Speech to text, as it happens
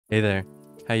Hey there,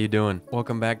 how you doing?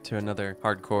 Welcome back to another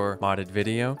hardcore modded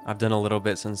video. I've done a little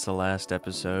bit since the last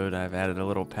episode. I've added a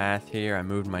little path here. I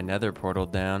moved my nether portal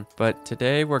down. But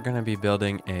today we're going to be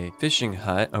building a fishing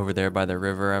hut over there by the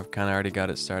river. I've kind of already got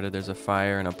it started. There's a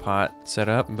fire and a pot set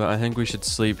up, but I think we should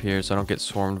sleep here so I don't get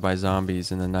swarmed by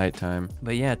zombies in the nighttime.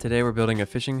 But yeah, today we're building a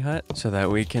fishing hut so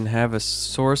that we can have a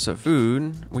source of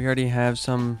food. We already have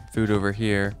some food over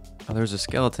here. Oh, there's a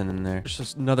skeleton in there. There's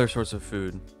just another source of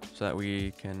food so that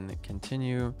we can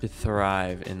continue to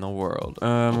thrive in the world.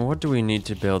 What do we need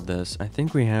to build this? I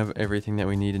think we have everything that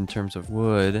we need in terms of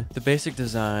wood. The basic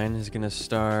design is gonna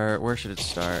start, where should it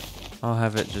start? I'll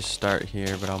have it just start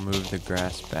here, but I'll move the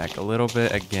grass back a little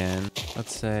bit again.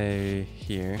 Let's say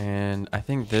here. And I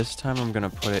think this time I'm gonna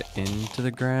put it into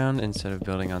the ground instead of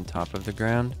building on top of the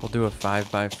ground. We'll do a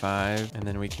 5x5 and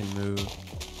then we can move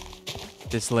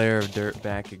this layer of dirt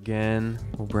back again.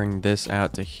 We'll bring this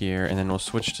out to here and then we'll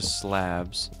switch to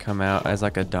slabs. Come out as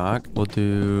like a dock. We'll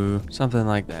do something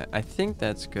like that. I think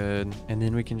that's good. And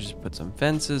then we can just put some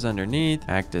fences underneath,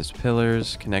 act as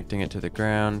pillars, connecting it to the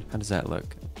ground. How does that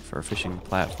look for a fishing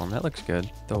platform? That looks good.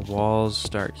 The walls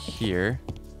start here,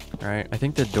 right? I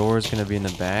think the door is going to be in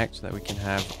the back so that we can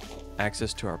have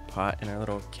access to our pot and our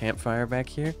little campfire back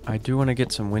here. I do want to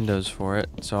get some windows for it,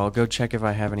 so I'll go check if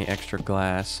I have any extra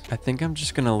glass. I think I'm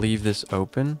just gonna leave this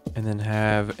open and then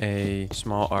have a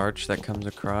small arch that comes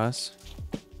across.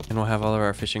 And we'll have all of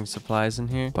our fishing supplies in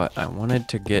here. But I wanted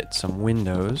to get some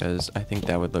windows because I think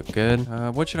that would look good.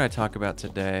 What should I talk about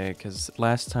today? Because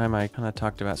last time I kind of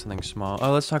talked about something small.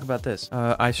 Oh, let's talk about this.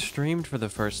 I streamed for the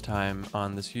first time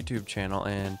on this YouTube channel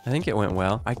and I think it went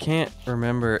well. I can't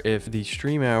remember if the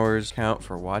stream hours count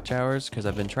for watch hours because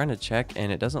I've been trying to check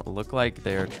and it doesn't look like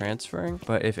they're transferring.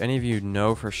 But if any of you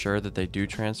know for sure that they do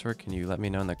transfer, can you let me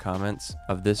know in the comments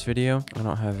of this video? I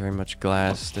don't have very much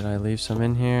glass. Did I leave some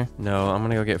in here? No, I'm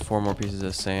gonna go get 4 more pieces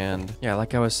of sand. Yeah,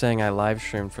 like I was saying, I live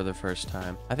streamed for the first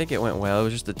time. I think it went well. It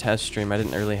was just a test stream. I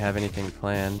didn't really have anything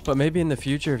planned. But maybe in the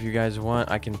future, if you guys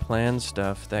want, I can plan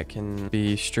stuff that can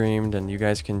be streamed and you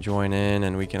guys can join in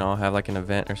and we can all have like an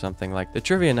event or something. Like the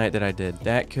trivia night that I did.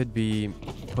 That could be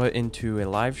put into a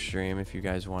live stream if you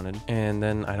guys wanted. And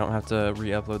then I don't have to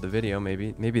re-upload the video.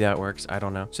 Maybe that works. I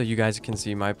don't know. So you guys can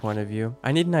see my point of view.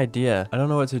 I need an idea. I don't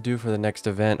know what to do for the next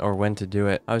event or when to do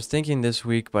it. I was thinking this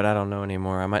week, but I don't know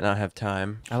anymore. I might not have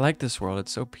time. I like this world.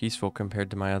 It's so peaceful compared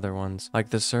to my other ones.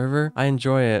 Like the server, I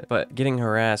enjoy it, but getting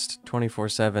harassed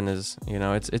 24/7 is, you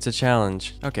know, it's a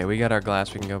challenge. Okay, we got our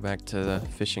glass. We can go back to the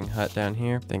fishing hut down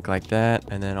here. Think like that,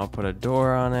 and then I'll put a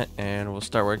door on it, and we'll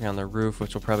start working on the roof,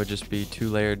 which will probably just be 2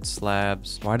 layered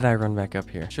slabs. Why did I run back up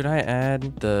here? Should I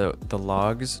add the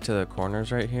logs to the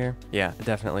corners right here? Yeah,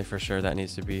 definitely for sure that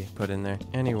needs to be put in there.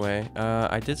 Anyway,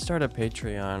 I did start a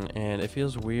Patreon, and it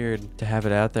feels weird to have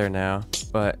it out there now,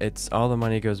 but it's all the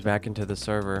money goes back into the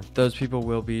server. Those people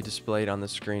will be displayed on the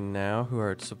screen now who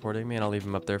are supporting me, and I'll leave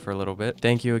them up there for a little bit.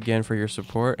 Thank you again for your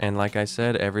support, and like I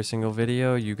said, every single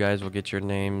video you guys will get your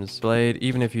names displayed,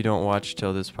 even if you don't watch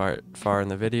till this part far in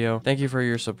the video. Thank you for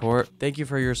your support. Thank you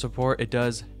for your support. It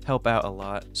does help out a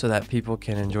lot so that people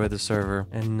can enjoy the server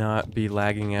and not be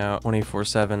lagging out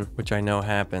 24/7, which I know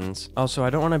happens. Also,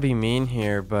 I don't want to be mean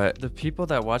here, but the people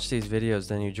that watch these videos,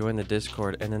 then you join the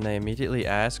Discord and then they immediately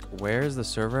ask, where is the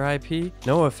server IP?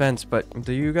 No offense, but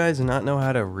do you guys not know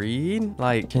how to read?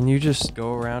 Like, can you just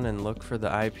go around and look for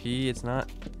the IP? It's not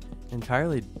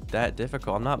entirely that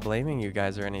difficult. I'm not blaming you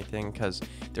guys or anything because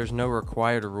there's no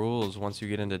required rules once you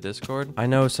get into Discord. I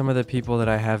know some of the people that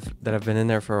have been in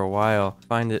there for a while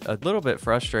find it a little bit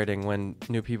frustrating when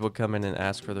new people come in and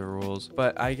ask for the rules,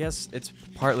 but I guess it's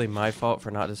partly my fault for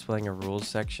not displaying a rules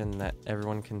section that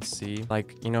everyone can see.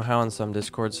 Like, you know how on some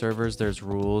Discord servers there's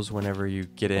rules whenever you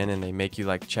get in and they make you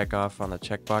like check off on the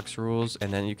checkbox rules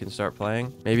and then you can start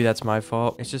playing? Maybe that's my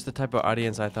fault. It's just the type of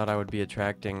audience I thought I would be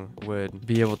attracting would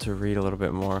be able to read a little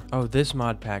bit more. Oh, this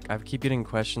mod pack. I keep getting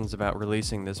questions about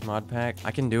releasing this mod pack. I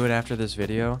can do it after this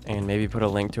video and maybe put a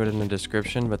link to it in the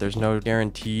description, but there's no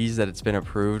guarantees that it's been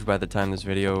approved by the time this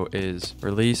video is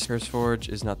released. CurseForge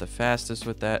is not the fastest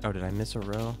with that. Oh, did I miss a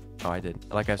row? Oh, I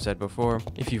did. Like I've said before,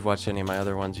 if you've watched any of my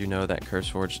other ones, you know that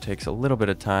CurseForge takes a little bit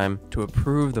of time to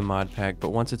approve the mod pack, but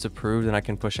once it's approved, then I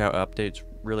can push out updates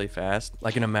really fast.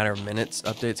 Like in a matter of minutes,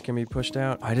 updates can be pushed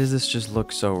out. Why does this just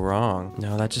look so wrong?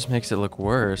 No, that just makes it look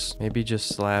worse. Maybe just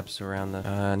slabs around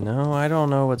the... no, I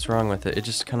don't know what's wrong with it. It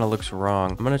just kind of looks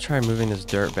wrong. I'm gonna try moving this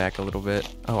dirt back a little bit.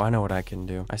 Oh, I know what I can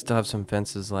do. I still have some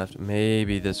fences left.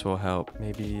 Maybe this will help.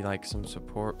 Maybe like some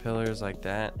support pillars like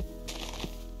that.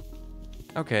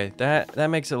 Okay, that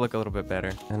makes it look a little bit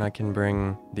better. And I can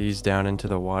bring these down into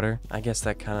the water. I guess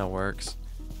that kind of works.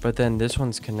 But then this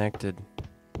one's connected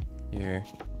here.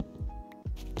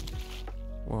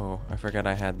 Whoa, I forgot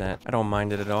I had that. I don't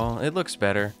mind it at all. It looks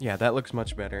better. Yeah, that looks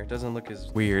much better. It doesn't look as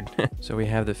weird. So we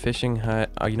have the fishing hut.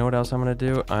 You know what else I'm gonna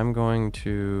do? I'm going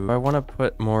to... I want to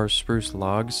put more spruce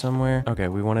logs somewhere. Okay,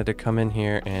 we wanted to come in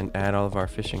here and add all of our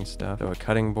fishing stuff. So a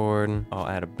cutting board. I'll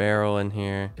add a barrel in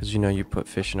here, because you know you put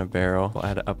fish in a barrel. I'll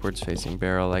add an upwards facing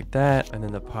barrel like that. And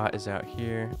then the pot is out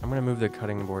here. I'm gonna move the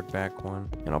cutting board back one,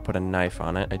 and I'll put a knife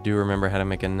on it. I do remember how to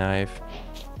make a knife.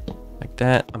 Like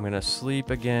that. I'm gonna sleep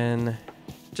again.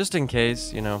 Just in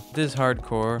case, you know, it is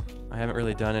hardcore. I haven't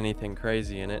really done anything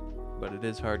crazy in it, but it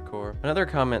is hardcore. Another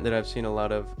comment that I've seen a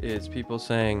lot of is people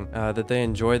saying that they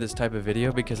enjoy this type of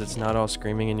video because it's not all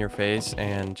screaming in your face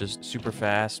and just super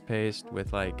fast paced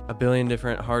with like a billion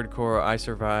different hardcore, I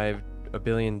survived a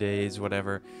billion days,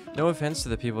 whatever. No offense to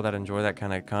the people that enjoy that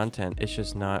kind of content. It's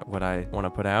just not what I want to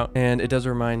put out. And it does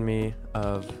remind me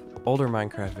of older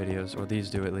Minecraft videos, or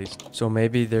these do at least. So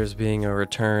maybe there's being a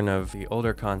return of the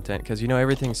older content, because you know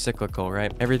everything's cyclical,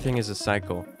 right? Everything is a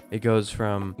cycle. It goes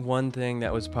from one thing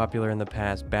that was popular in the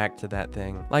past back to that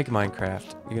thing, like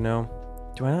Minecraft, you know?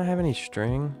 Do I not have any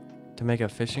string to make a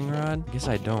fishing rod? I guess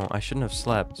I don't. I shouldn't have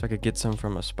slept, so I could get some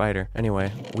from a spider.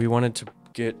 Anyway, we wanted to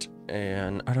get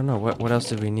an... I don't know, what else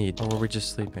did we need? Or were we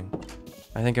just sleeping?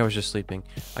 I think I was just sleeping.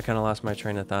 I kind of lost my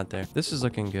train of thought there. This is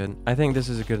looking good. I think this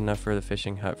is good enough for the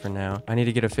fishing hut for now. I need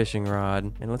to get a fishing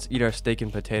rod. And let's eat our steak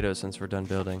and potatoes since we're done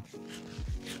building.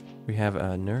 We have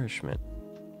nourishment.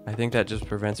 I think that just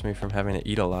prevents me from having to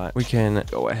eat a lot. We can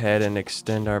go ahead and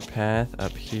extend our path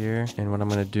up here. And what I'm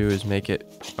going to do is make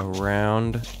it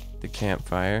around the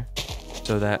campfire,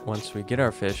 so that once we get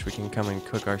our fish, we can come and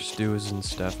cook our stews and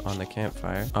stuff on the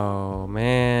campfire. Oh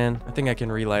man, I think I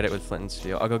can relight it with flint and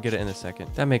steel. I'll go get it in a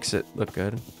second. That makes it look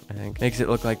good, I think. Makes it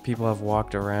look like people have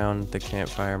walked around the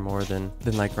campfire more than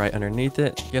like right underneath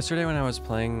it. Yesterday when I was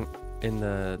playing in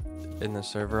the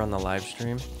server on the live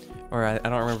stream, or I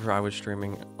don't remember if I was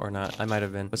streaming or not. I might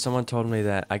have been. But someone told me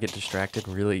that I get distracted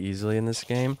really easily in this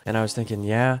game. And I was thinking,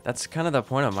 yeah, that's kind of the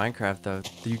point of Minecraft, though.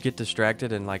 You get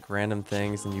distracted in like random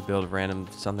things and you build random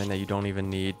something that you don't even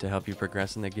need to help you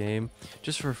progress in the game.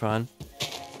 Just for fun.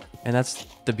 And that's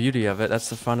the beauty of it. That's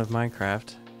the fun of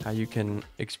Minecraft. How you can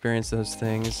experience those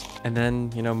things and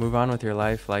then, you know, move on with your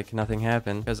life like nothing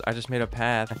happened. Because I just made a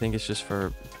path. I think it's just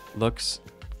for looks.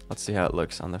 Let's see how it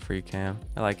looks on the free cam.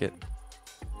 I like it.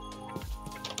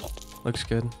 Looks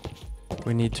good.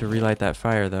 We need to relight that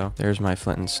fire though. There's my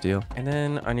flint and steel. And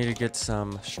then I need to get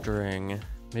some string.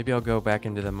 Maybe I'll go back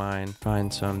into the mine,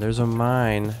 find some. There's a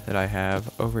mine that I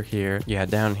have over here. Yeah,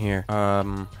 down here.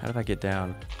 How did I get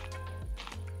down?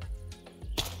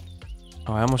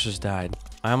 Oh, I almost just died.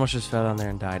 I almost just fell down there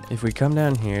and died. If we come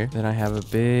down here, then I have a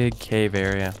big cave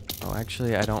area. Oh,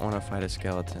 actually, I don't want to fight a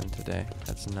skeleton today.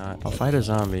 That's not... I'll fight a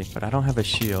zombie, but I don't have a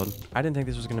shield. I didn't think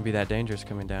this was going to be that dangerous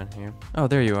coming down here. Oh,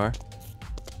 there you are.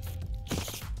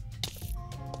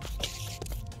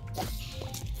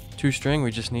 2 string,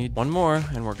 we just need 1 more,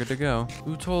 and we're good to go.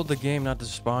 Who told the game not to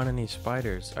spawn any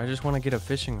spiders? I just want to get a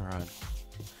fishing rod.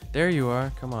 There you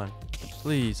are. Come on.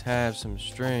 Please have some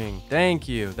string. Thank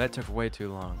you. That took way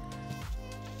too long.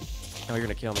 Oh, you're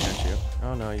gonna kill me, aren't you?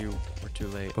 Oh no, you were too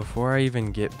late. Before I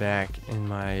even get back in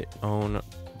my own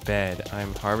bed,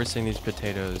 I'm harvesting these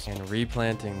potatoes and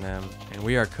replanting them, and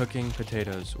we are cooking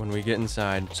potatoes when we get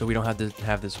inside, so we don't have to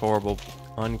have this horrible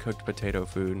uncooked potato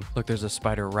food. Look, there's a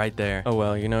spider right there. Oh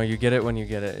well, you know, you get it when you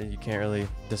get it. You can't really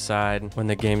decide when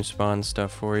the game spawns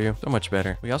stuff for you. So much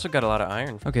better. We also got a lot of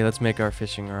iron. Okay, let's make our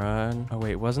fishing rod. Oh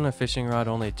wait, wasn't a fishing rod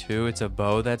only 2? It's a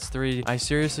bow that's 3. I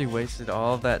seriously wasted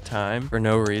all of that time for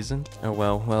no reason. Oh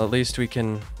well, at least we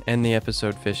can end the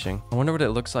episode fishing. I wonder what it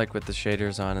looks like with the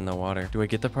shaders on in the water. Do I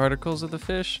get the particles of the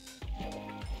fish?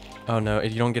 Oh no,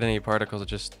 you don't get any particles, it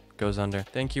just goes under.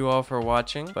 Thank you all for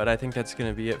watching, but I think that's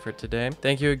gonna be it for today.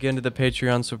 Thank you again to the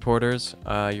Patreon supporters.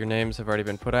 Your names have already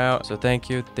been put out, so thank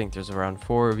you. I think there's around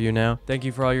 4 of you now. Thank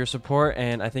you for all your support,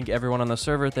 and I think everyone on the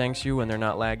server thanks you when they're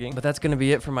not lagging. But that's gonna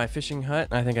be it for my fishing hut.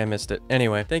 I think I missed it.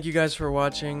 Anyway, thank you guys for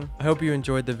watching. I hope you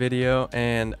enjoyed the video,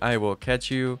 and I will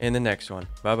catch you in the next one.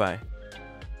 Bye bye.